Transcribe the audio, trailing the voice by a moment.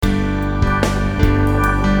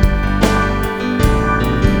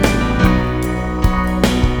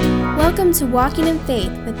Welcome to Walking in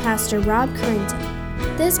Faith with Pastor Rob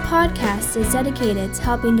Currington. This podcast is dedicated to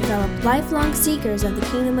helping develop lifelong seekers of the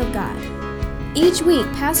kingdom of God. Each week,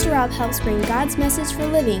 Pastor Rob helps bring God's message for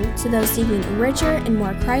living to those seeking a richer and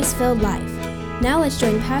more Christ-filled life. Now let's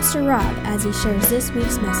join Pastor Rob as he shares this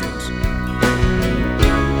week's message.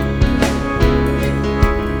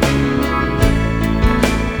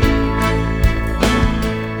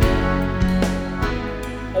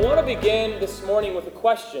 I want to begin this morning with a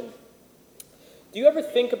question. Do you ever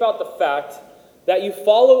think about the fact that you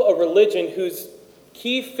follow a religion whose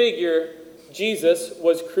key figure, Jesus,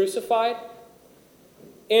 was crucified?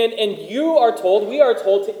 And we are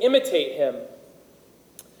told to imitate him.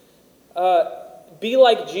 Be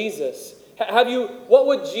like Jesus. What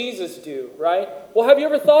would Jesus do, right? Well, have you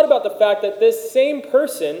ever thought about the fact that this same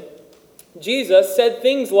person, Jesus, said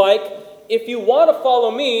things like, if you want to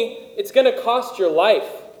follow me, it's going to cost your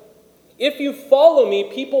life. If you follow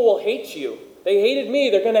me, people will hate you. They hated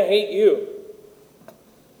me, they're going to hate you.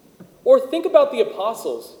 Or think about the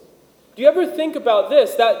apostles. Do you ever think about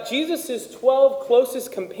this, that Jesus' 12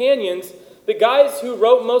 closest companions, the guys who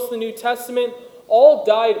wrote most of the New Testament, all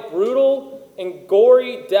died brutal and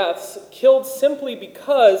gory deaths, killed simply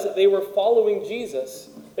because they were following Jesus.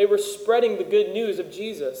 They were spreading the good news of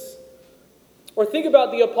Jesus. Or think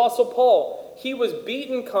about the Apostle Paul. He was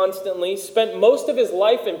beaten constantly, spent most of his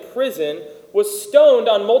life in prison, was stoned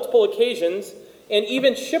on multiple occasions, and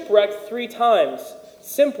even shipwrecked 3 times,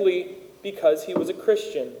 simply because he was a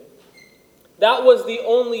Christian. That was the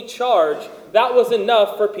only charge. That was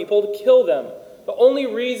enough for people to kill them. The only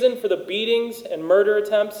reason for the beatings and murder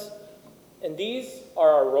attempts. And these are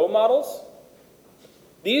our role models.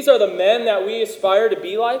 These are the men that we aspire to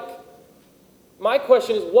be like. My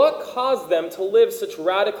question is, what caused them to live such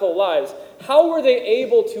radical lives? How were they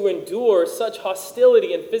able to endure such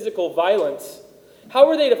hostility and physical violence? How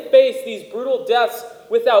were they to face these brutal deaths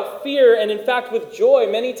without fear and, in fact, with joy,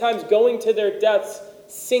 many times going to their deaths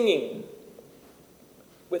singing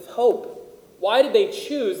with hope? Why did they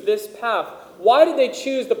choose this path? Why did they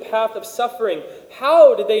choose the path of suffering?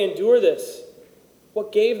 How did they endure this?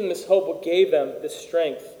 What gave them this hope? What gave them this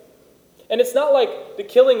strength? And it's not like the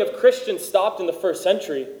killing of Christians stopped in the first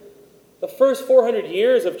century. The first 400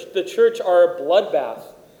 years of the church are a bloodbath.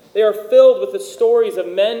 They are filled with the stories of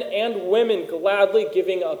men and women gladly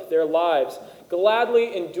giving up their lives,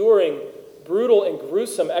 gladly enduring brutal and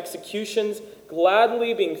gruesome executions,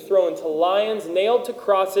 gladly being thrown to lions, nailed to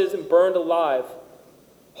crosses, and burned alive.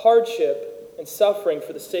 Hardship and suffering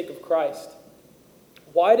for the sake of Christ.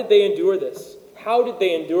 Why did they endure this? How did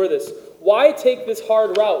they endure this? Why take this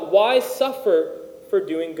hard route? Why suffer for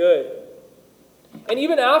doing good? And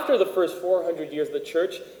even after the first 400 years of the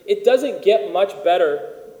church, it doesn't get much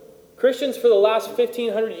better. Christians for the last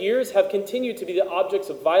 1,500 years have continued to be the objects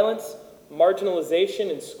of violence,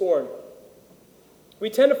 marginalization, and scorn. We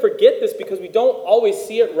tend to forget this because we don't always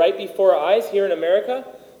see it right before our eyes here in America.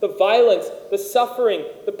 The violence, the suffering,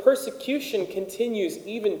 the persecution continues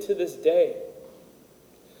even to this day.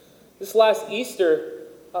 This last Easter,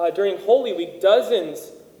 during Holy Week,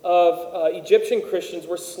 dozens of Egyptian Christians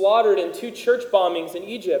were slaughtered in 2 church bombings in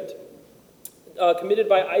Egypt, committed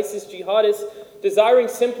by ISIS jihadists, desiring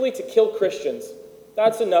simply to kill Christians.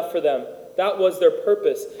 That's enough for them. That was their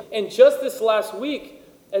purpose. And just this last week,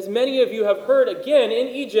 as many of you have heard, again, in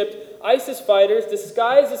Egypt, ISIS fighters,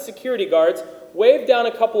 disguised as security guards, waved down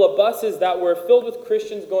a couple of buses that were filled with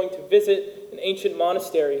Christians going to visit an ancient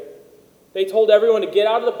monastery. They told everyone to get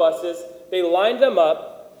out of the buses. They lined them up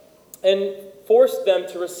and forced them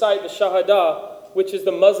to recite the Shahada, which is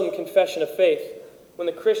the Muslim confession of faith. When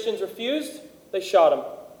the Christians refused, they shot them.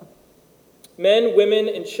 Men, women,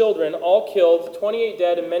 and children all killed, 28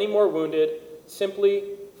 dead and many more wounded, simply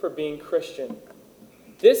for being Christian.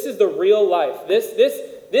 This is the real life. This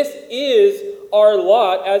is our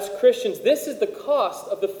lot as Christians. This is the cost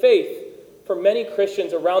of the faith for many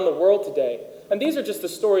Christians around the world today. And these are just the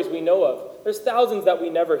stories we know of. There's thousands that we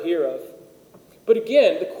never hear of. But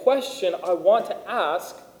again, the question I want to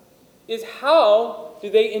ask is, how do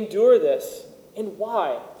they endure this? And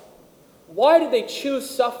why? Why did they choose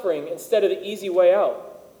suffering instead of the easy way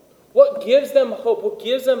out? What gives them hope? What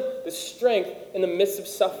gives them the strength in the midst of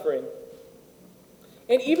suffering?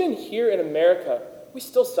 And even here in America, we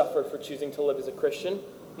still suffer for choosing to live as a Christian.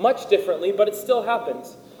 Much differently, but it still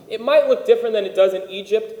happens. It might look different than it does in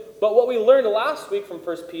Egypt, but what we learned last week from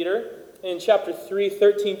 1 Peter in chapter 3,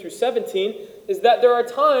 13 through 17, is that there are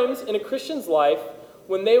times in a Christian's life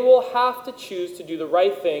when they will have to choose to do the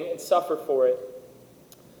right thing and suffer for it.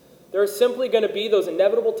 There are simply going to be those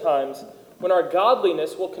inevitable times when our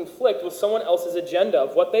godliness will conflict with someone else's agenda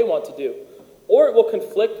of what they want to do, or it will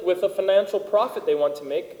conflict with a financial profit they want to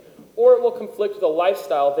make, or it will conflict with a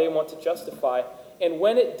lifestyle they want to justify. And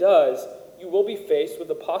when it does, you will be faced with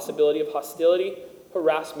the possibility of hostility,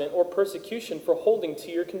 harassment, or persecution for holding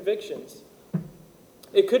to your convictions.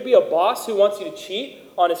 It could be a boss who wants you to cheat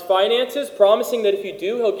on his finances, promising that if you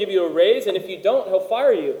do, he'll give you a raise, and if you don't, he'll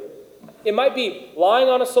fire you. It might be lying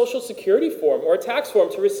on a social security form or a tax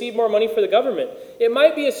form to receive more money for the government. It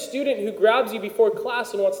might be a student who grabs you before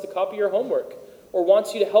class and wants to copy your homework or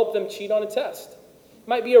wants you to help them cheat on a test. It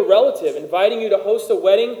might be a relative inviting you to host a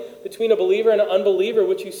wedding between a believer and an unbeliever,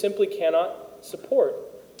 which you simply cannot support.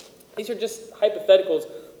 These are just hypotheticals,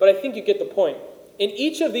 but I think you get the point. In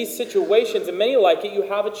each of these situations, and many like it, you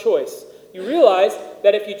have a choice. You realize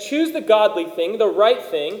that if you choose the godly thing, the right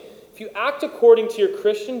thing, if you act according to your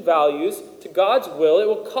Christian values, to God's will, it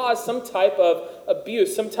will cause some type of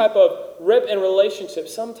abuse, some type of rip in relationship,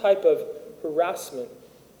 some type of harassment.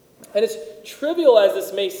 And as trivial as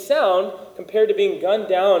this may sound compared to being gunned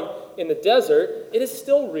down in the desert, it is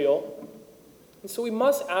still real. And so we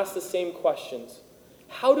must ask the same questions.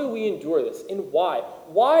 How do we endure this, and why?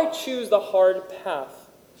 Why choose the hard path?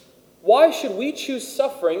 Why should we choose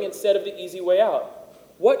suffering instead of the easy way out?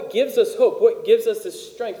 What gives us hope? What gives us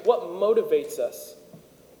this strength? What motivates us?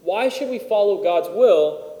 Why should we follow God's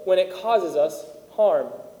will when it causes us harm?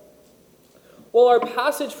 Well, our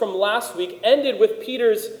passage from last week ended with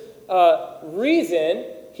Peter's reason.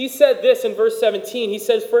 He said this in verse 17. He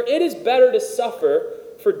says, "For it is better to suffer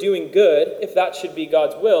for doing good, if that should be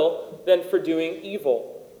God's will, than for doing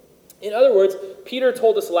evil." In other words, Peter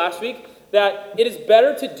told us last week that it is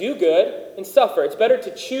better to do good and suffer. It's better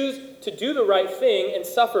to choose to do the right thing and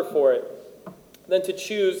suffer for it than to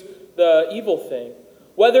choose the evil thing.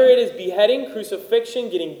 Whether it is beheading, crucifixion,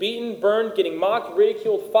 getting beaten, burned, getting mocked,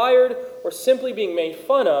 ridiculed, fired, or simply being made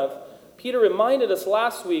fun of, Peter reminded us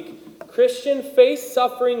last week, Christian, face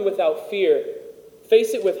suffering without fear.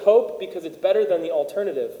 Face it with hope because it's better than the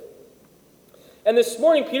alternative. And this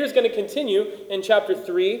morning, Peter's going to continue in chapter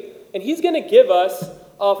 3, and he's going to give us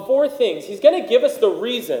 4 things. He's going to give us the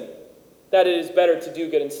reason that it is better to do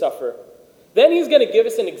good and suffer. Then he's going to give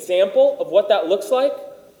us an example of what that looks like.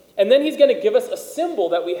 And then he's going to give us a symbol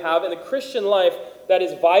that we have in the Christian life that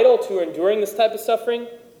is vital to enduring this type of suffering.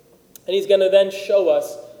 And he's going to then show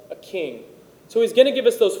us a king. So he's going to give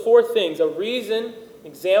us those 4 things: a reason, an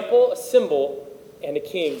example, a symbol, and a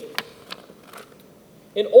king.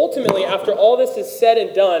 And ultimately, after all this is said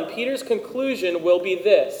and done, Peter's conclusion will be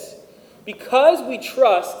this: because we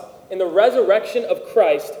trust in the resurrection of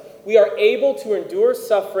Christ, we are able to endure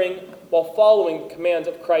suffering while following the commands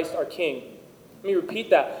of Christ our King. Let me repeat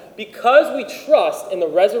that. Because we trust in the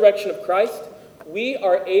resurrection of Christ, we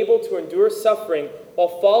are able to endure suffering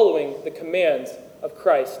while following the commands of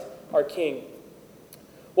Christ our King.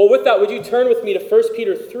 Well, with that, would you turn with me to 1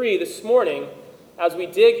 Peter 3 this morning as we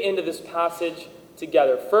dig into this passage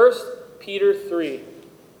together? 1 Peter 3.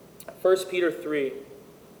 1 Peter 3.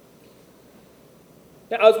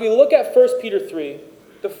 Now, as we look at 1 Peter 3,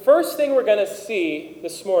 the first thing we're going to see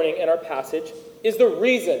this morning in our passage is the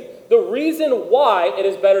reason why it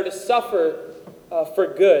is better to suffer for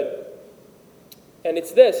good. And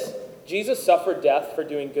it's this: Jesus suffered death for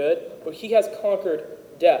doing good, but he has conquered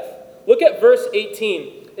death. Look at verse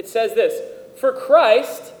 18. It says this: "For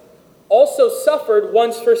Christ also suffered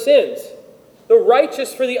once for sins, the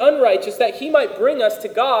righteous for the unrighteous, that he might bring us to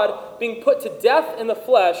God, being put to death in the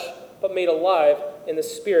flesh, but made alive in the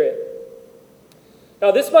Spirit." Now,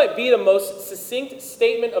 this might be the most succinct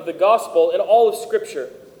statement of the gospel in all of Scripture.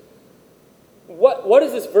 What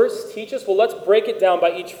does this verse teach us? Well, let's break it down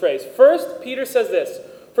by each phrase. First, Peter says this: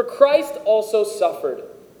 "For Christ also suffered."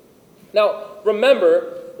 Now,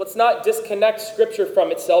 remember, let's not disconnect Scripture from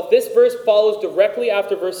itself. This verse follows directly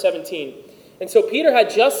after verse 17. And so Peter had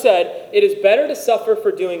just said, it is better to suffer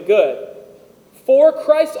for doing good. For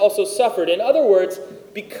Christ also suffered. In other words,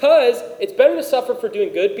 because it's better to suffer for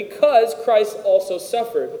doing good, because Christ also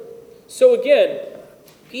suffered. So again,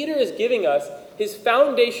 Peter is giving us his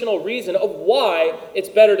foundational reason of why it's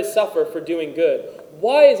better to suffer for doing good.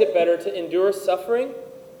 Why is it better to endure suffering?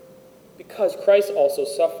 Because Christ also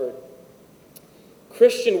suffered.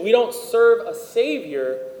 Christian, we don't serve a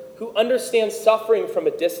Savior who understands suffering from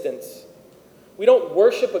a distance. We don't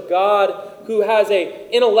worship a God who has an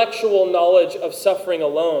intellectual knowledge of suffering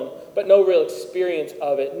alone, but no real experience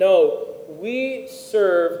of it. No, we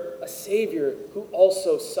serve a Savior who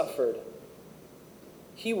also suffered.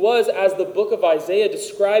 He was, as the book of Isaiah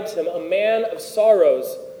describes him, a man of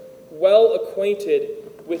sorrows, well acquainted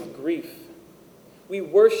with grief. We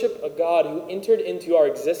worship a God who entered into our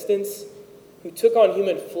existence, who took on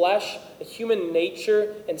human flesh, a human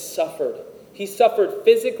nature, and suffered. He suffered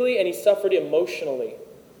physically and he suffered emotionally.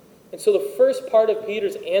 And so the first part of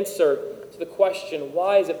Peter's answer to the question,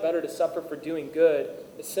 why is it better to suffer for doing good,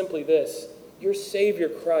 is simply this: your Savior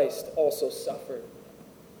Christ also suffered.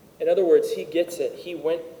 In other words, he gets it. He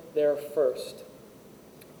went there first.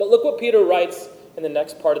 But look what Peter writes in the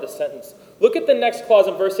next part of the sentence. Look at the next clause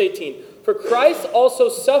in verse 18. For Christ also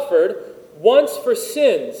suffered once for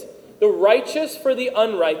sins, the righteous for the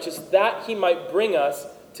unrighteous, that he might bring us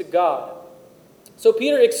to God. So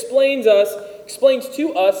Peter explains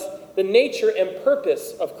to us the nature and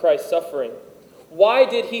purpose of Christ's suffering. Why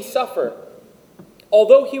did he suffer?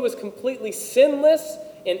 Although he was completely sinless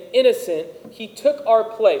and innocent, he took our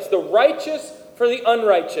place, the righteous for the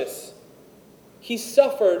unrighteous. He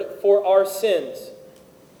suffered for our sins.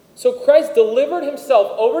 So Christ delivered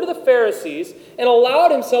himself over to the Pharisees and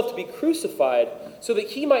allowed himself to be crucified so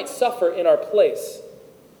that he might suffer in our place.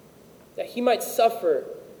 That he might suffer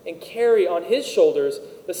and carry on his shoulders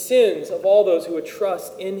the sins of all those who would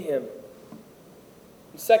trust in him.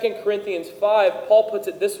 In 2 Corinthians 5, Paul puts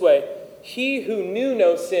it this way: he who knew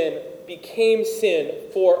no sin became sin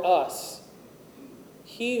for us.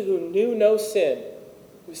 He who knew no sin,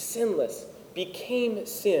 who was sinless, became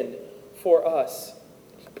sin for us.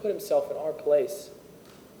 He put himself in our place.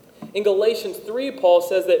 In Galatians 3, Paul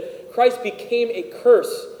says that Christ became a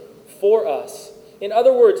curse for us. In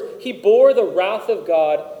other words, he bore the wrath of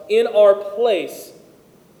God in our place,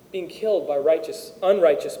 being killed by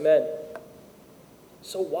unrighteous men.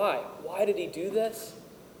 So why? Why did he do this?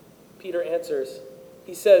 Peter answers.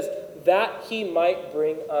 He says, that he might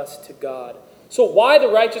bring us to God. So why the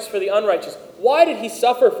righteous for the unrighteous? Why did he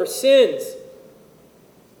suffer for sins?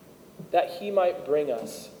 That he might bring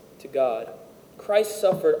us to God. Christ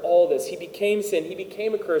suffered all this. He became sin. He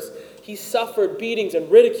became a curse. He suffered beatings and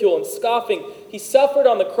ridicule and scoffing. He suffered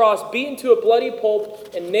on the cross, beaten to a bloody pulp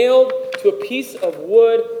and nailed to a piece of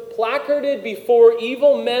wood, placarded before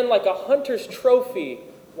evil men like a hunter's trophy.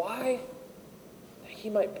 Why? That he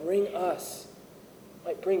might bring us,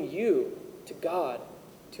 might bring you to God,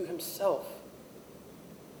 to himself.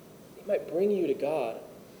 He might bring you to God.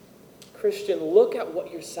 Christian, look at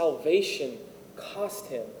what your salvation cost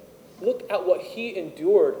him. Look at what he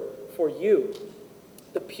endured for you.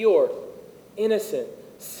 The pure, innocent,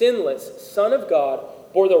 sinless Son of God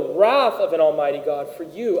bore the wrath of an almighty God for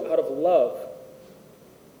you out of love.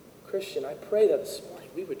 Christian, I pray that this morning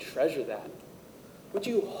we would treasure that. Would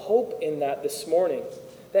you hope in that this morning?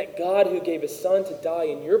 That God who gave his Son to die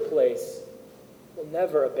in your place will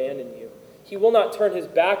never abandon you. He will not turn his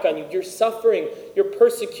back on you. Your suffering, your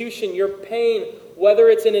persecution, your pain, whether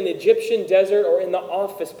it's in an Egyptian desert or in the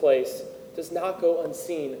office place, does not go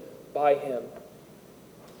unseen by him.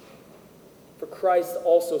 For Christ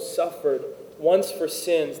also suffered once for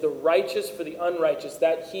sins, the righteous for the unrighteous,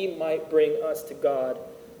 that he might bring us to God.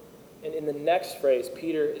 And in the next phrase,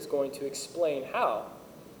 Peter is going to explain how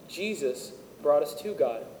Jesus brought us to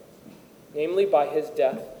God, namely by his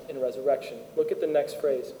death and resurrection. Look at the next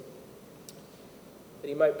phrase. That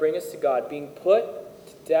he might bring us to God, being put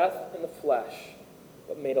to death in the flesh,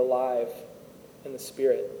 but made alive in the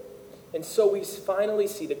Spirit. And so we finally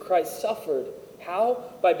see that Christ suffered. How?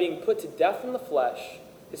 By being put to death in the flesh.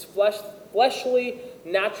 His fleshly,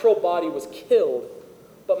 natural body was killed,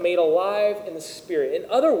 but made alive in the Spirit. In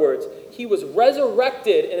other words, he was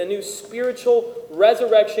resurrected in a new spiritual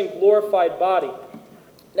resurrection, glorified body.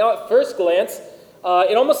 Now, at first glance,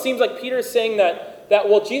 it almost seems like Peter is saying that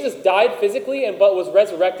Jesus died physically but was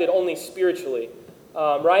resurrected only spiritually,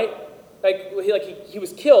 right? He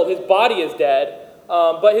was killed, his body is dead,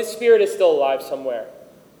 but his spirit is still alive somewhere.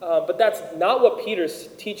 But that's not what Peter's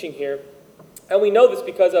teaching here. And we know this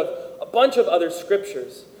because of a bunch of other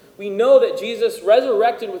scriptures. We know that Jesus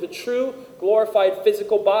resurrected with a true, glorified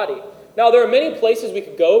physical body. Now, there are many places we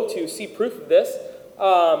could go to see proof of this,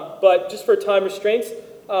 but just for time restraints,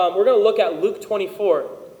 we're going to look at Luke 24.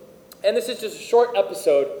 And this is just a short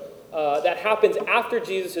episode that happens after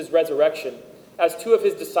Jesus' resurrection, as two of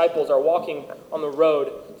his disciples are walking on the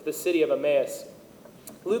road to the city of Emmaus.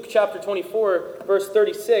 Luke chapter 24, verse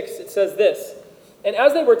 36, it says this: "And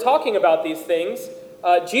as they were talking about these things,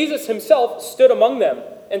 Jesus himself stood among them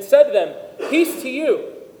and said to them, 'Peace to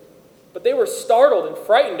you.' But they were startled and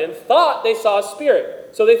frightened and thought they saw a spirit."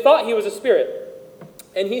 So they thought he was a spirit.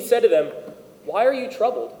 "And he said to them, 'Why are you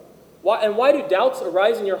troubled? Why do doubts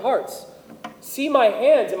arise in your hearts? See my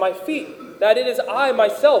hands and my feet, that it is I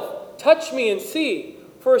myself. Touch me and see.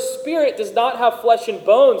 For a spirit does not have flesh and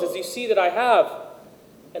bones, as you see that I have.'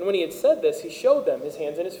 And when he had said this, he showed them his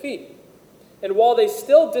hands and his feet. And while they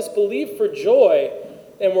still disbelieved for joy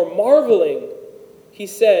and were marveling, he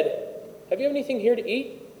said, 'Have you anything here to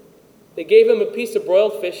eat?' They gave him a piece of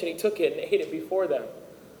broiled fish, and he took it and ate it before them.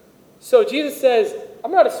 So Jesus says,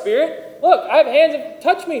 I'm not a spirit. Look, I have hands.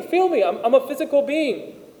 Touch me, feel me. I'm a physical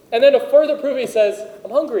being. And then to further prove it, he says,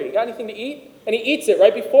 I'm hungry. You got anything to eat? And he eats it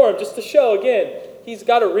right before him just to show, again, he's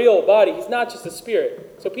got a real body. He's not just a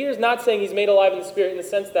spirit. So Peter's not saying he's made alive in the spirit in the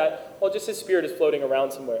sense that, well, just his spirit is floating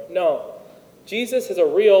around somewhere. No. Jesus has a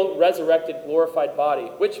real, resurrected, glorified body,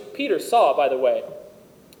 which Peter saw, by the way.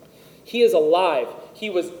 He is alive. He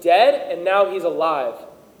was dead, and now he's alive.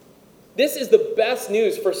 This is the best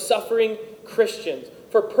news for suffering Christians,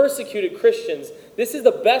 for persecuted Christians. This is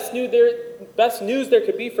the best news there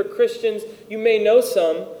could be for Christians. You may know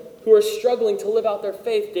some who are struggling to live out their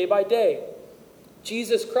faith day by day.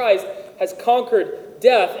 Jesus Christ has conquered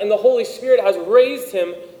death, and the Holy Spirit has raised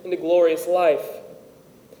him into glorious life.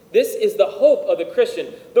 This is the hope of the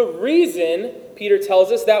Christian. The reason, Peter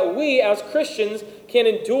tells us, that we as Christians can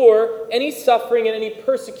endure any suffering and any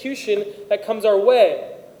persecution that comes our way.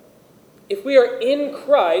 If we are in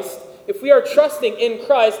Christ, if we are trusting in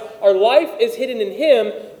Christ, our life is hidden in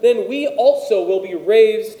him, then we also will be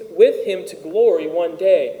raised with him to glory one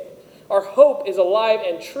day. Our hope is alive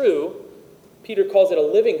and true. Peter calls it a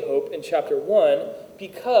living hope in chapter 1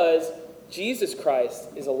 because Jesus Christ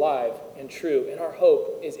is alive and true, and our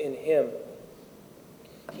hope is in him.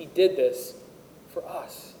 He did this for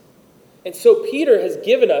us. And so Peter has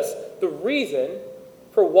given us the reason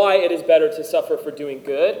for why it is better to suffer for doing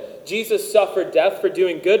good. Jesus suffered death for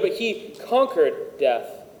doing good, but he conquered death.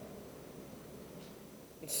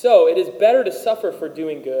 And so it is better to suffer for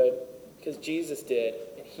doing good because Jesus did,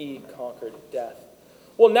 and he conquered death.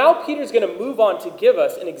 Well, now Peter's going to move on to give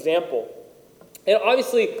us an example. And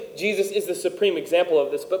obviously, Jesus is the supreme example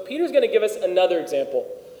of this, but Peter's going to give us another example.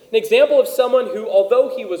 An example of someone who,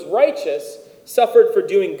 although he was righteous, suffered for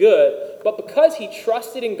doing good, but because he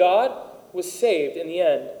trusted in God, was saved in the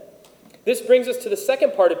end. This brings us to the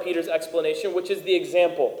second part of Peter's explanation, which is the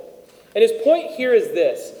example. And his point here is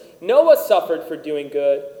this: Noah suffered for doing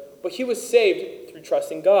good, but he was saved through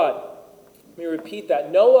trusting God. Let me repeat that.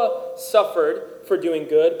 Noah suffered for doing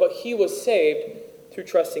good, but he was saved through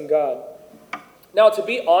trusting God. Now, to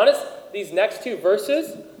be honest, these next two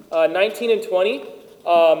verses, 19 and 20,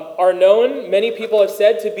 are known, many people have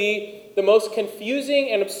said, to be the most confusing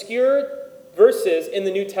and obscure verses in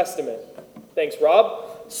the New Testament. Thanks,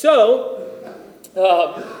 Rob. So,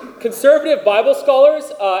 conservative Bible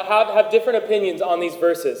scholars have different opinions on these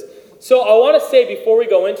verses. So I want to say before we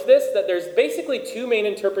go into this that there's basically two main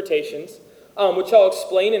interpretations, which I'll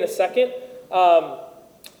explain in a second.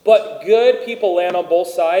 But good people land on both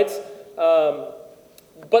sides.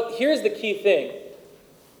 But here's the key thing.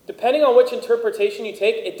 Depending on which interpretation you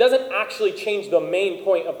take, it doesn't actually change the main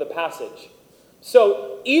point of the passage.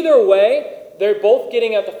 So either way, they're both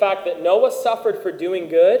getting at the fact that Noah suffered for doing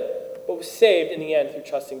good, but was saved in the end through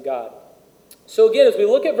trusting God. So again, as we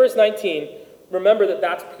look at verse 19, remember that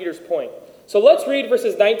that's Peter's point. So let's read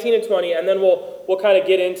verses 19 and 20, and then we'll kind of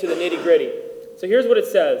get into the nitty-gritty. So here's what it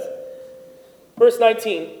says. Verse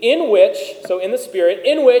 19, in the Spirit,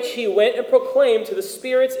 in which he went and proclaimed to the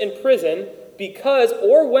spirits in prison, because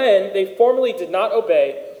or when they formerly did not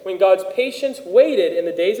obey, when God's patience waited in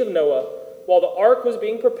the days of Noah, while the ark was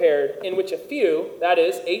being prepared, in which a few, that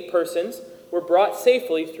is, 8 persons, were brought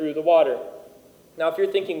safely through the water. Now, if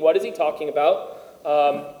you're thinking, what is he talking about?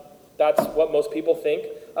 That's what most people think.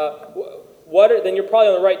 Then you're probably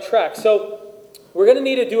on the right track. So we're going to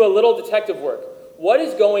need to do a little detective work. What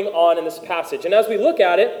is going on in this passage? And as we look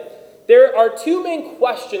at it, there are two main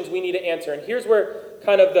questions we need to answer. And here's where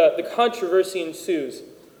kind of the controversy ensues.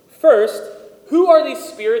 First, who are these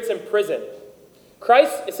spirits in prison?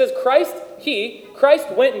 Christ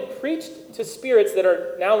went and preached to spirits that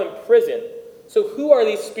are now in prison. So who are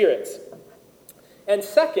these spirits? And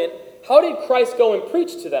second, how did Christ go and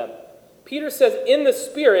preach to them? Peter says, in the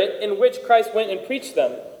Spirit in which Christ went and preached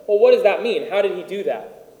them. Well, what does that mean? How did he do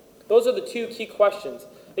that? Those are the two key questions.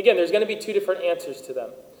 Again, there's going to be two different answers to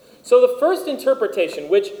them. So the first interpretation,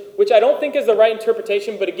 which I don't think is the right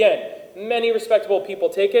interpretation, but again, many respectable people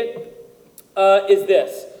take it, is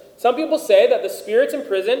this. Some people say that the spirits in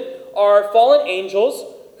prison are fallen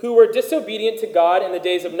angels who were disobedient to God in the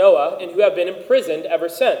days of Noah and who have been imprisoned ever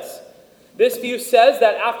since. This view says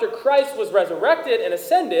that after Christ was resurrected and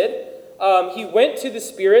ascended, he went to the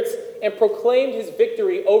spirits and proclaimed his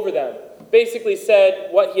victory over them. Basically said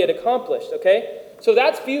what he had accomplished, okay? So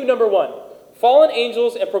that's view number one. Fallen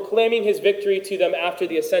angels and proclaiming his victory to them after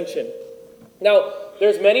the ascension. Now,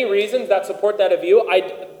 there's many reasons that support that view. I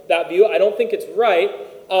don't think it's right.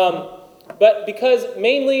 But because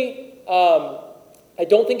mainly, I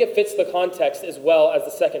don't think it fits the context as well as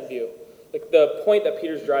the second view. the point that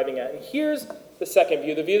Peter's driving at. And here's the second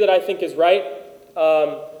view, the view that I think is right.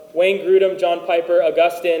 Wayne Grudem, John Piper,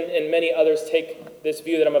 Augustine, and many others take this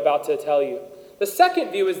view that I'm about to tell you. The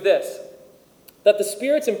second view is this, that the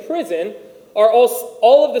spirits in prison are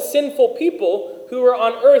all of the sinful people who were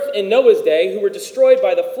on earth in Noah's day, who were destroyed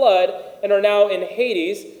by the flood and are now in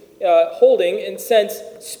Hades, holding and sense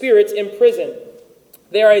spirits in prison.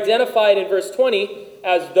 They are identified in verse 20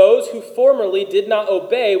 as those who formerly did not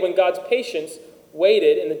obey when God's patience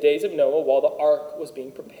waited in the days of Noah while the ark was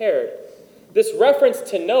being prepared. This reference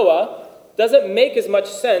to Noah doesn't make as much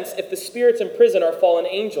sense if the spirits in prison are fallen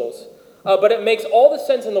angels. But it makes all the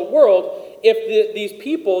sense in the world if these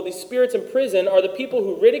people, these spirits in prison, are the people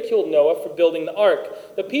who ridiculed Noah for building the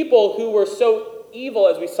ark. The people who were so evil,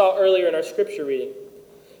 as we saw earlier in our scripture reading.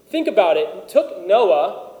 Think about it. It took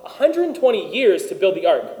Noah 120 years to build the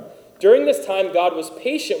ark. During this time, God was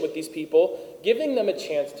patient with these people, giving them a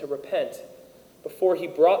chance to repent before he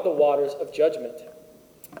brought the waters of judgment.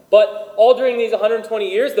 But all during these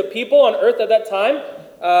 120 years, the people on earth at that time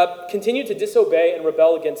continued to disobey and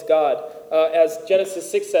rebel against God, as Genesis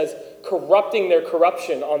 6 says, corrupting their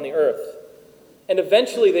corruption on the earth. And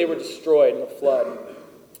eventually they were destroyed in the flood.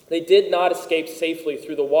 They did not escape safely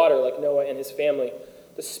through the water like Noah and his family.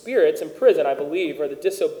 The spirits in prison, I believe, are the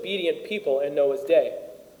disobedient people in Noah's day.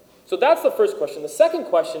 So that's the first question. The second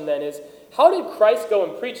question then is, how did Christ go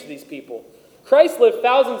and preach to these people? Christ lived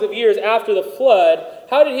thousands of years after the flood.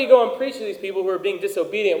 How did he go and preach to these people who were being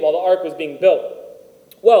disobedient while the ark was being built?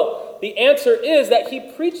 Well, the answer is that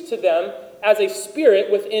he preached to them as a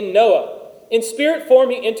spirit within Noah. In spirit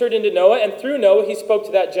form, he entered into Noah, and through Noah, he spoke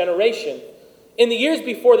to that generation. In the years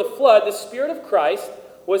before the flood, the Spirit of Christ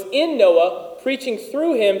was in Noah, preaching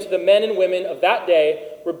through him to the men and women of that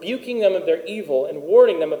day, rebuking them of their evil and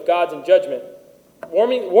warning them of God's judgment,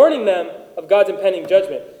 warning them of God's impending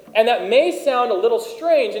judgment. And that may sound a little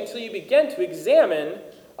strange until you begin to examine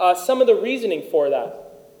some of the reasoning for that.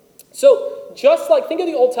 So just like, think of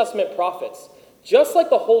the Old Testament prophets. Just like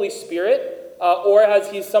the Holy Spirit, or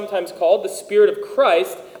as he's sometimes called, the Spirit of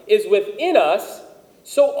Christ, is within us,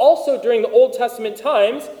 so also during the Old Testament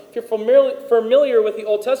times, if you're familiar with the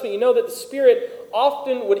Old Testament, you know that the Spirit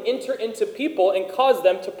often would enter into people and cause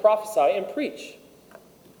them to prophesy and preach.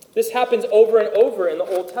 This happens over and over in the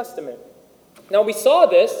Old Testament. Now we saw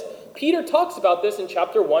this, Peter talks about this in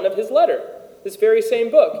chapter 1 of his letter, this very same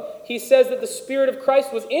book. He says that the Spirit of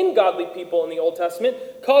Christ was in godly people in the Old Testament,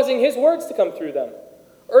 causing his words to come through them.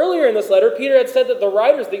 Earlier in this letter, Peter had said that the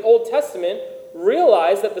writers of the Old Testament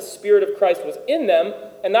realized that the Spirit of Christ was in them,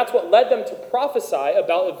 and that's what led them to prophesy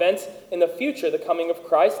about events in the future, the coming of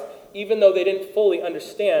Christ, even though they didn't fully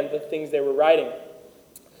understand the things they were writing.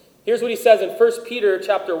 Here's what he says in 1 Peter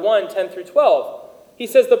chapter 1, 10 through 12. He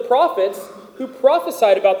says, the prophets who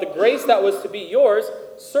prophesied about the grace that was to be yours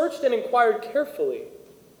searched and inquired carefully,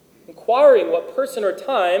 inquiring what person or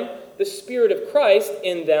time the Spirit of Christ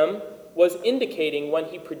in them was indicating when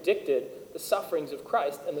he predicted the sufferings of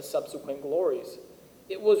Christ and the subsequent glories.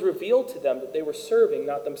 It was revealed to them that they were serving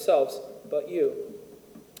not themselves, but you.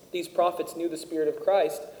 These prophets knew the Spirit of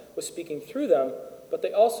Christ was speaking through them, but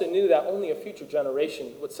they also knew that only a future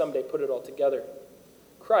generation would someday put it all together.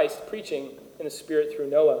 Christ preaching in the Spirit through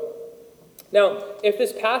Noah. Now, if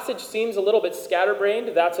this passage seems a little bit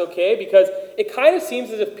scatterbrained, that's okay, because it kind of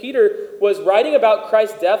seems as if Peter was writing about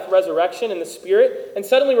Christ's death, resurrection, and the Spirit, and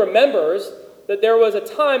suddenly remembers that there was a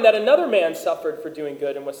time that another man suffered for doing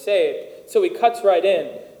good and was saved. So he cuts right in.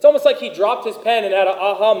 It's almost like he dropped his pen and had an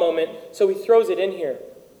aha moment, so he throws it in here.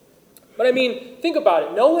 But I mean, think about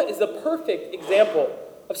it. Noah is the perfect example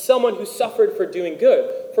of someone who suffered for doing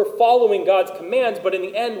good, for following God's commands, but in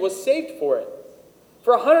the end was saved for it.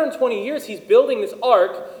 For 120 years, he's building this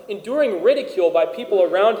ark, enduring ridicule by people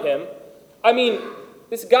around him. I mean,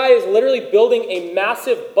 this guy is literally building a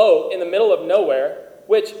massive boat in the middle of nowhere,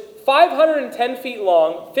 which 510 feet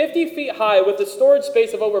long, 50 feet high, with a storage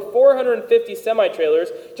space of over 450 semi-trailers,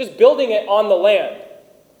 just building it on the land.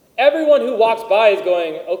 Everyone who walks by is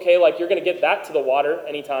going, okay, like you're going to get that to the water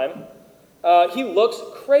anytime. He looks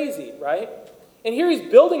crazy, right? And here he's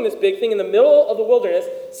building this big thing in the middle of the wilderness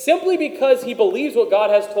simply because he believes what God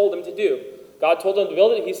has told him to do. God told him to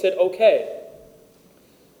build it, he said, okay.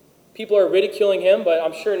 People are ridiculing him, but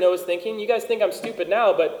I'm sure Noah's thinking, you guys think I'm stupid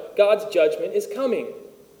now, but God's judgment is coming.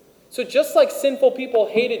 So just like sinful people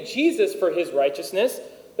hated Jesus for his righteousness,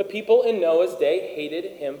 the people in Noah's day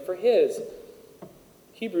hated him for his.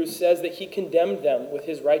 Hebrews says that he condemned them with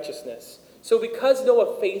his righteousness. So because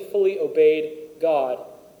Noah faithfully obeyed God,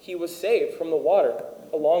 he was saved from the water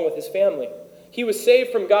along with his family. He was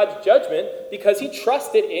saved from God's judgment because he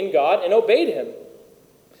trusted in God and obeyed him.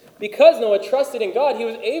 Because Noah trusted in God, he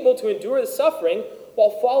was able to endure the suffering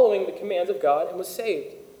while following the commands of God and was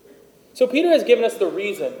saved. So Peter has given us the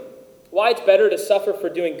reason why it's better to suffer for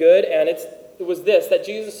doing good, and it was this, that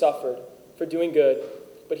Jesus suffered for doing good,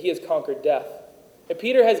 but he has conquered death. And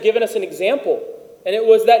Peter has given us an example, and it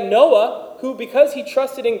was that Noah, who because he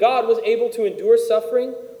trusted in God, was able to endure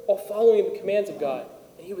suffering while following the commands of God,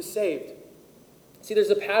 and he was saved. See, there's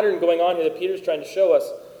a pattern going on here that Peter's trying to show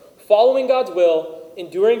us. Following God's will,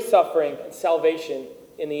 enduring suffering, and salvation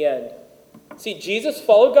in the end. See, Jesus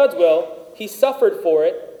followed God's will, he suffered for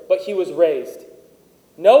it, but he was raised.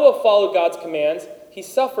 Noah followed God's commands, he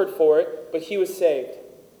suffered for it, but he was saved.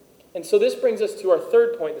 And so this brings us to our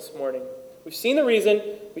third point this morning. We've seen the reason,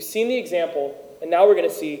 we've seen the example, and now we're going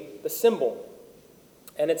to see the symbol.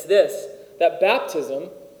 And it's this, that baptism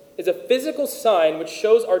is a physical sign which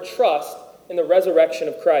shows our trust in the resurrection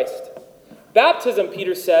of Christ. Baptism,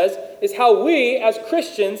 Peter says, is how we, as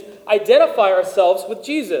Christians, identify ourselves with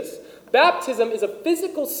Jesus. Baptism is a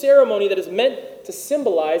physical ceremony that is meant to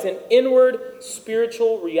symbolize an inward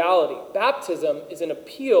spiritual reality. Baptism is an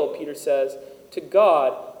appeal, Peter says, to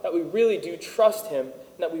God that we really do trust him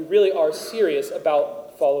and that we really are serious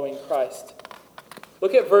about following Christ.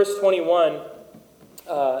 Look at verse 21.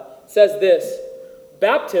 It says this,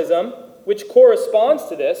 baptism, which corresponds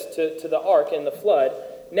to this, to the ark and the flood,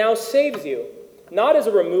 now saves you, not as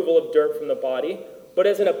a removal of dirt from the body, but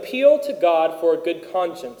as an appeal to God for a good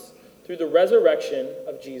conscience through the resurrection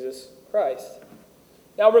of Jesus Christ.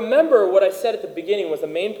 Now remember what I said at the beginning was the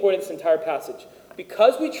main point of this entire passage.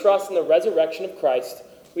 Because we trust in the resurrection of Christ,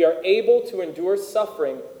 we are able to endure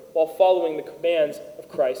suffering while following the commands of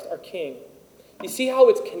Christ our King. You see how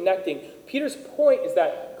it's connecting? Peter's point is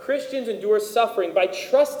that Christians endure suffering by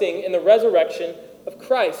trusting in the resurrection of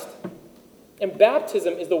Christ. And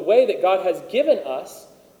baptism is the way that God has given us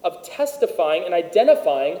of testifying and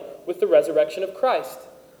identifying with the resurrection of Christ,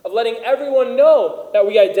 of letting everyone know that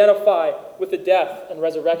we identify with the death and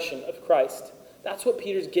resurrection of Christ. That's what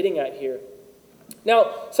Peter's getting at here.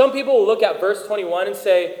 Now, some people will look at verse 21 and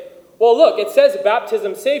say, well, look, it says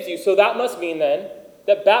baptism saves you, so that must mean then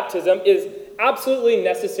that baptism is absolutely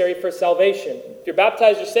necessary for salvation. If you're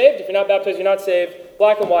baptized, you're saved. If you're not baptized, you're not saved.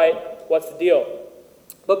 Black and white, what's the deal?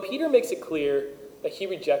 But Peter makes it clear that he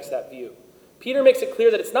rejects that view. Peter makes it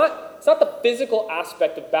clear that it's not the physical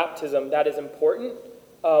aspect of baptism that is important.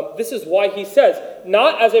 This is why he says,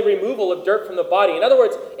 not as a removal of dirt from the body. In other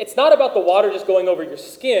words, it's not about the water just going over your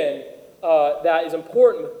skin that is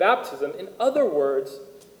important with baptism. In other words,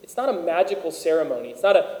 it's not a magical ceremony. It's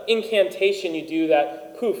not an incantation you do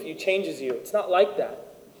that, poof, changes you. It's not like that.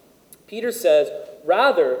 Peter says,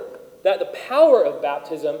 rather, that the power of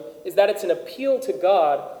baptism is that it's an appeal to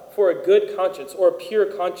God for a good conscience or a pure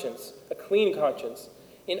conscience, a clean conscience.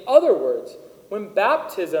 In other words, when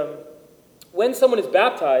someone is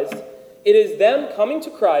baptized, it is them coming to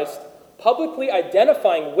Christ, publicly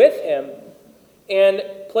identifying with him, and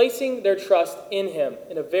placing their trust in him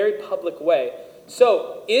in a very public way.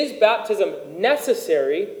 So, is baptism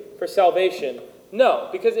necessary for salvation? No,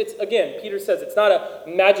 because Peter says it's not a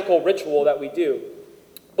magical ritual that we do.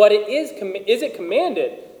 But is it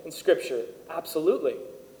commanded in Scripture? Absolutely.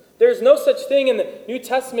 There's no such thing in the New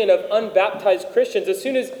Testament of unbaptized Christians. As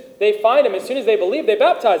soon as they find him, as soon as they believe, they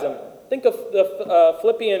baptize them. Think of the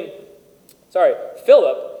Philip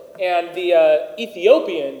and the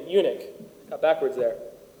Ethiopian eunuch. Got backwards there.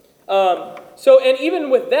 And even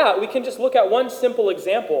with that, we can just look at one simple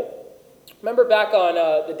example. Remember back on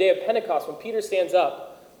the day of Pentecost when Peter stands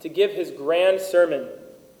up to give his grand sermon,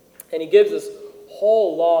 and he gives this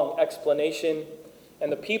whole long explanation,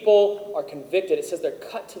 and the people are convicted. It says they're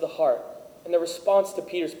cut to the heart. And the response to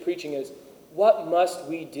Peter's preaching is, what must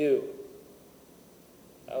we do?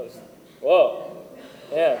 Whoa.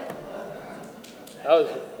 Yeah. That was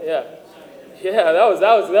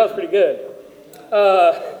pretty good.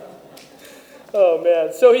 Oh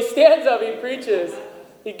man. So he stands up, he preaches,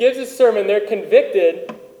 he gives his sermon, they're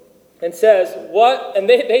convicted, and says, what? And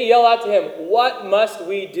they yell out to him, what must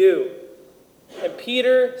we do? And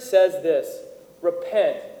Peter says this,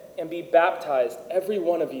 repent and be baptized, every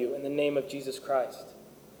one of you, in the name of Jesus Christ.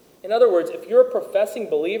 In other words, if you're a professing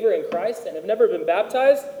believer in Christ and have never been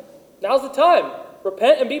baptized, now's the time.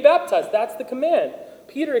 Repent and be baptized. That's the command.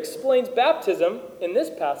 Peter explains baptism in this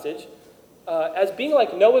passage as being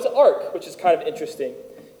like Noah's ark, which is kind of interesting.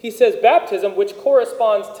 He says baptism, which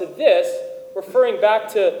corresponds to this, referring back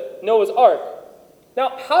to Noah's ark.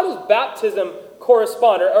 Now, how does baptism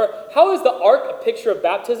correspond? Or how is the ark a picture of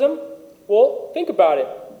baptism? Well, think about it.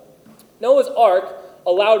 Noah's ark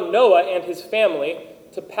allowed Noah and his family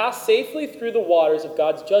to pass safely through the waters of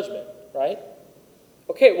God's judgment, right?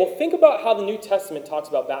 Okay, well, think about how the New Testament talks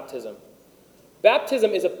about baptism.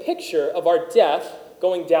 Baptism is a picture of our death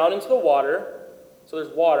going down into the water. So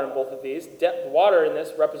there's water in both of these. Water in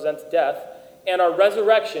this represents death. And our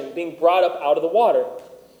resurrection being brought up out of the water.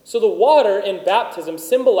 So the water in baptism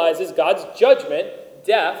symbolizes God's judgment,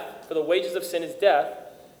 death, for the wages of sin is death,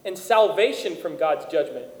 and salvation from God's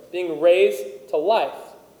judgment, being raised to life.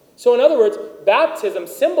 So in other words, baptism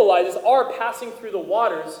symbolizes our passing through the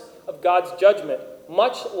waters of God's judgment,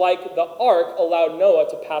 much like the ark allowed Noah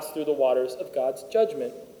to pass through the waters of God's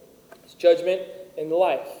judgment. It's judgment and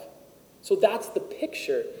life. So that's the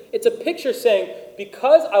picture. It's a picture saying,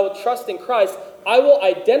 because I will trust in Christ, I will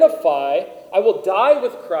die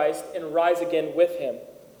with Christ and rise again with him.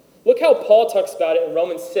 Look how Paul talks about it in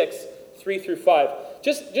Romans 6, 3 through 5.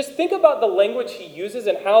 Just think about the language he uses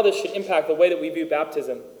and how this should impact the way that we view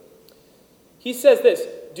baptism. He says this,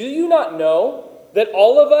 "Do you not know that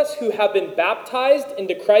all of us who have been baptized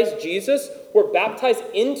into Christ Jesus were baptized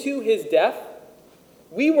into his death?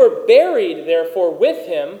 We were buried, therefore, with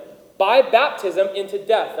him by baptism into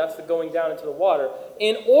death." That's the going down into the water.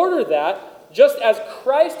 "In order that, just as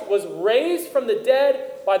Christ was raised from the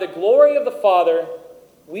dead by the glory of the Father,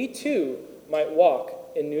 we too might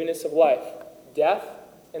walk in newness of life." Death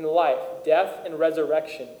and life, death and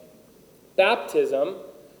resurrection. Baptism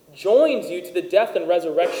joins you to the death and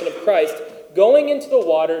resurrection of Christ, going into the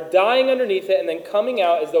water, dying underneath it, and then coming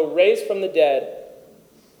out as though raised from the dead.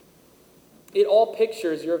 It all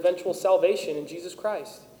pictures your eventual salvation in Jesus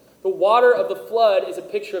Christ. The water of the flood is a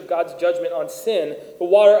picture of God's judgment on sin. The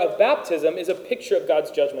water of baptism is a picture of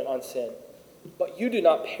God's judgment on sin. But you do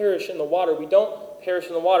not perish in the water. We don't perish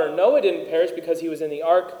in the water. Noah didn't perish because he was in the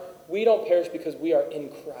ark. We don't perish because we are in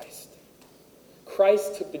Christ.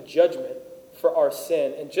 Christ took the judgment for our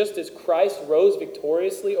sin. And just as Christ rose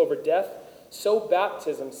victoriously over death, so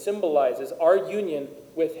baptism symbolizes our union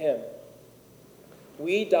with him.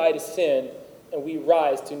 We die to sin and we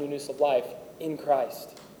rise to newness of life in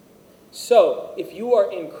Christ. So, if you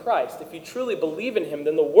are in Christ, if you truly believe in him,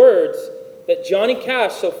 then the words that Johnny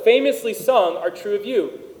Cash so famously sung are true of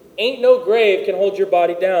you. Ain't no grave can hold your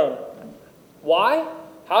body down. Why?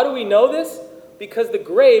 How do we know this? Because the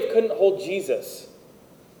grave couldn't hold Jesus.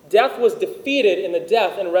 Death was defeated in the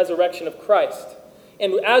death and resurrection of Christ.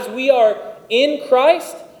 And as we are in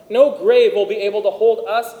Christ, no grave will be able to hold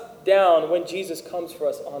us down when Jesus comes for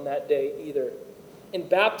us on that day either. And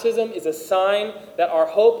baptism is a sign that our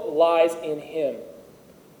hope lies in him.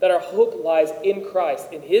 That our hope lies in Christ,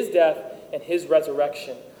 in his death and his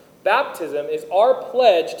resurrection. Baptism is our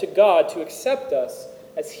pledge to God to accept us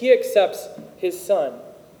as he accepts his Son.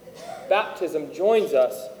 Baptism joins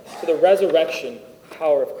us to the resurrection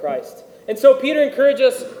power of Christ. And so Peter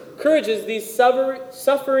encourages these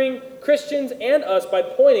suffering Christians and us by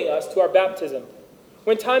pointing us to our baptism.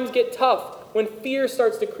 When times get tough, when fear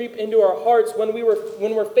starts to creep into our hearts, when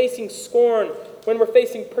we're facing scorn, when we're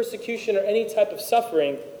facing persecution or any type of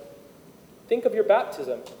suffering, think of your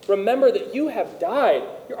baptism. Remember that you have died.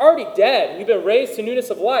 You're already dead. You've been raised to newness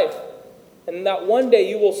of life. And that one day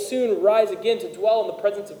you will soon rise again to dwell in the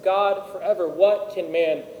presence of God forever. What can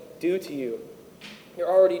man do to you? You're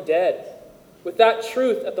already dead. With that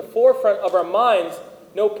truth at the forefront of our minds,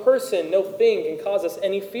 no person, no thing can cause us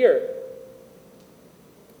any fear.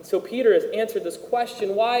 And so Peter has answered this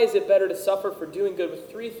question, why is it better to suffer for doing good, with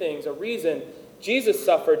three things. A reason: Jesus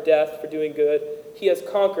suffered death for doing good. He has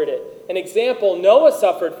conquered it. An example: Noah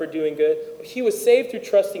suffered for doing good, but he was saved through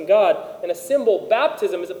trusting God. And a symbol: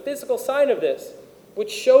 baptism, is a physical sign of this, which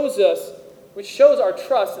shows our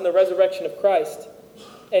trust in the resurrection of Christ.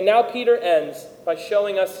 And now Peter ends by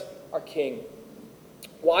showing us our King.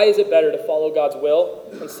 Why is it better to follow God's will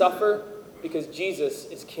and suffer? Because Jesus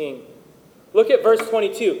is King. Look at verse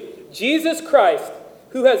 22. Jesus Christ,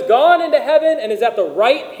 who has gone into heaven and is at the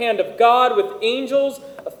right hand of God, with angels,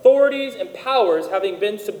 authorities, and powers having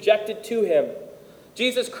been subjected to him.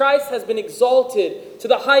 Jesus Christ has been exalted to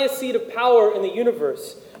the highest seat of power in the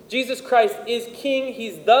universe. Jesus Christ is King.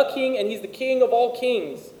 He's the King, and he's the King of all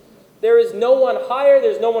kings. There is no one higher,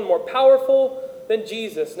 there's no one more powerful than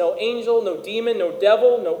Jesus. No angel, no demon, no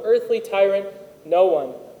devil, no earthly tyrant, no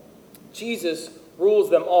one. Jesus rules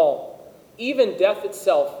them all. Even death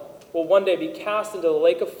itself will one day be cast into the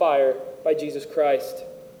lake of fire by Jesus Christ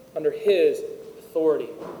under his authority.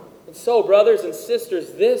 And so, brothers and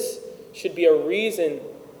sisters, this should be a reason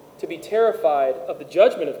to be terrified of the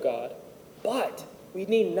judgment of God. But we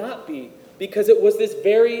need not be, because it was this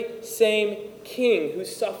very same King who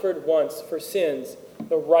suffered once for sins,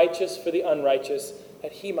 the righteous for the unrighteous,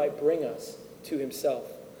 that he might bring us to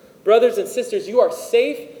himself. Brothers and sisters, you are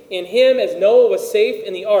safe In him, as Noah was safe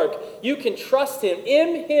in the ark, you can trust him.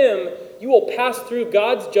 In him, you will pass through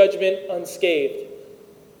God's judgment unscathed.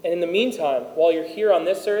 And in the meantime, while you're here on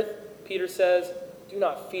this earth, Peter says, do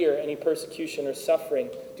not fear any persecution or suffering.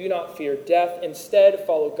 Do not fear death. Instead,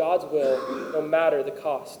 follow God's will, no matter the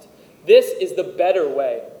cost. This is the better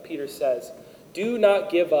way, Peter says. Do not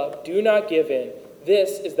give up. Do not give in.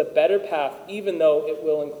 This is the better path, even though it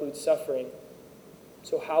will include suffering.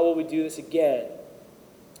 So how will we do this again?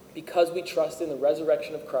 Because we trust in the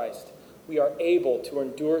resurrection of Christ, we are able to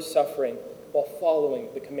endure suffering while following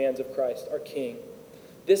the commands of Christ, our King.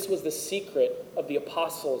 This was the secret of the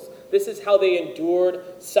apostles. This is how they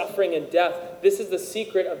endured suffering and death. This is the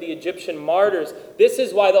secret of the Egyptian martyrs. This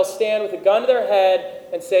is why they'll stand with a gun to their head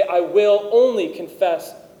and say, I will only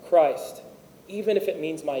confess Christ, even if it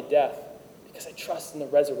means my death, because I trust in the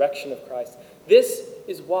resurrection of Christ. This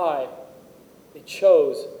is why they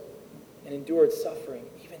chose and endured suffering,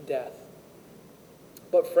 even death.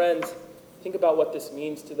 But friends, think about what this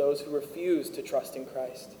means to those who refuse to trust in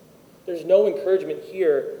Christ. There's no encouragement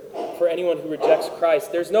here for anyone who rejects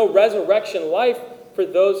Christ. There's no resurrection life for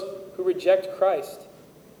those who reject Christ.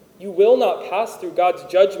 You will not pass through God's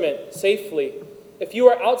judgment safely. If you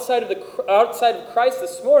are outside of Christ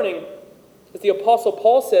this morning, as the Apostle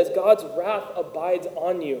Paul says, God's wrath abides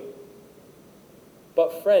on you.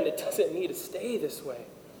 But friend, it doesn't need to stay this way.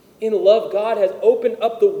 In love, God has opened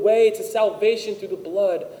up the way to salvation through the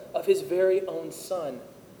blood of his very own Son,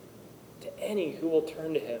 to any who will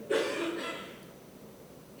turn to him.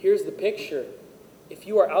 Here's the picture. If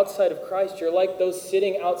you are outside of Christ, you're like those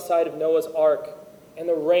sitting outside of Noah's ark, and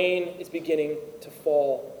the rain is beginning to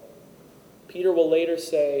fall. Peter will later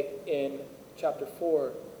say in chapter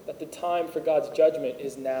 4 that the time for God's judgment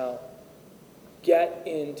is now. Get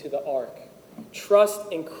into the ark.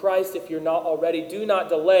 Trust in Christ if you're not already. Do not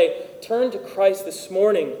delay. Turn to Christ this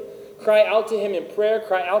morning. Cry out to him in prayer.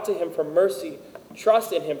 Cry out to him for mercy.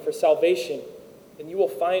 Trust in him for salvation, and you will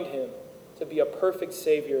find him to be a perfect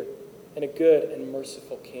Savior and a good and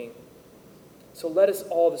merciful King. So let us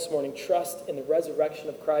all this morning trust in the resurrection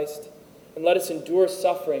of Christ, and let us endure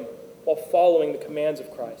suffering while following the commands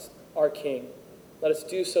of Christ, our King. Let us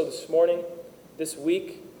do so this morning, this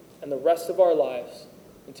week, and the rest of our lives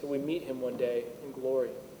until we meet him one day in glory.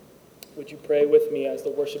 Would you pray with me as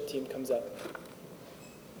the worship team comes up?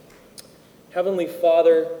 Heavenly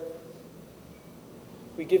Father,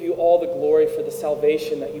 we give you all the glory for the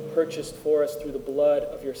salvation that you purchased for us through the blood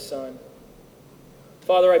of your Son.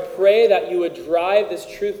 Father, I pray that you would drive this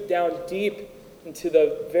truth down deep into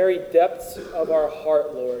the very depths of our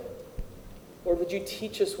heart, Lord. Lord, would you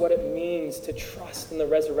teach us what it means to trust in the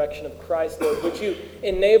resurrection of Christ, Lord? Would you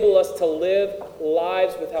enable us to live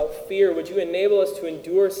lives without fear? Would you enable us to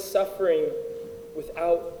endure suffering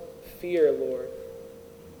without fear, Lord?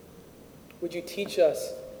 Would you teach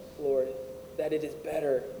us, Lord, that it is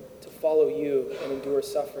better to follow you and endure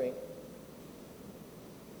suffering?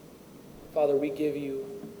 Father, we give you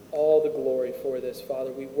all the glory for this.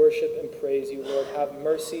 Father, we worship and praise you, Lord. Have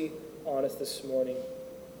mercy on us this morning.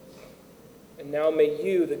 And now may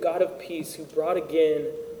you, the God of peace, who brought again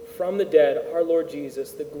from the dead our Lord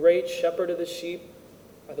Jesus, the great shepherd of the sheep,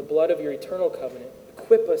 by the blood of your eternal covenant,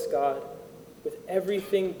 equip us, God, with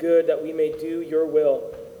everything good that we may do your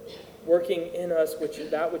will, working in us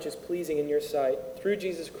that which is pleasing in your sight, through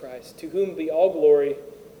Jesus Christ, to whom be all glory,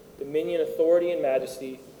 dominion, authority, and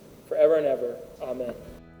majesty, forever and ever. Amen.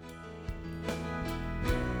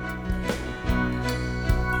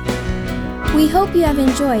 We hope you have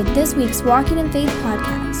enjoyed this week's Walking in Faith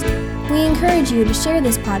podcast. We encourage you to share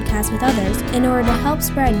this podcast with others in order to help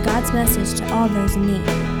spread God's message to all those in need.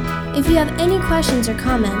 If you have any questions or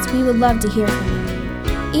comments, we would love to hear from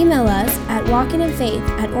you. Email us at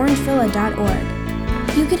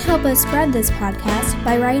walkinginfaith@orangevilla.org. You can help us spread this podcast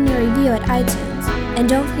by writing a review at iTunes, and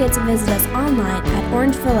don't forget to visit us online at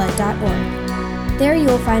orangevilla.org. There you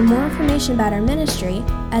will find more information about our ministry,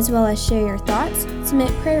 as well as share your thoughts,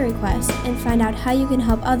 submit prayer requests, and find out how you can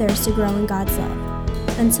help others to grow in God's love.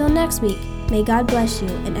 Until next week, may God bless you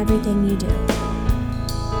in everything you do.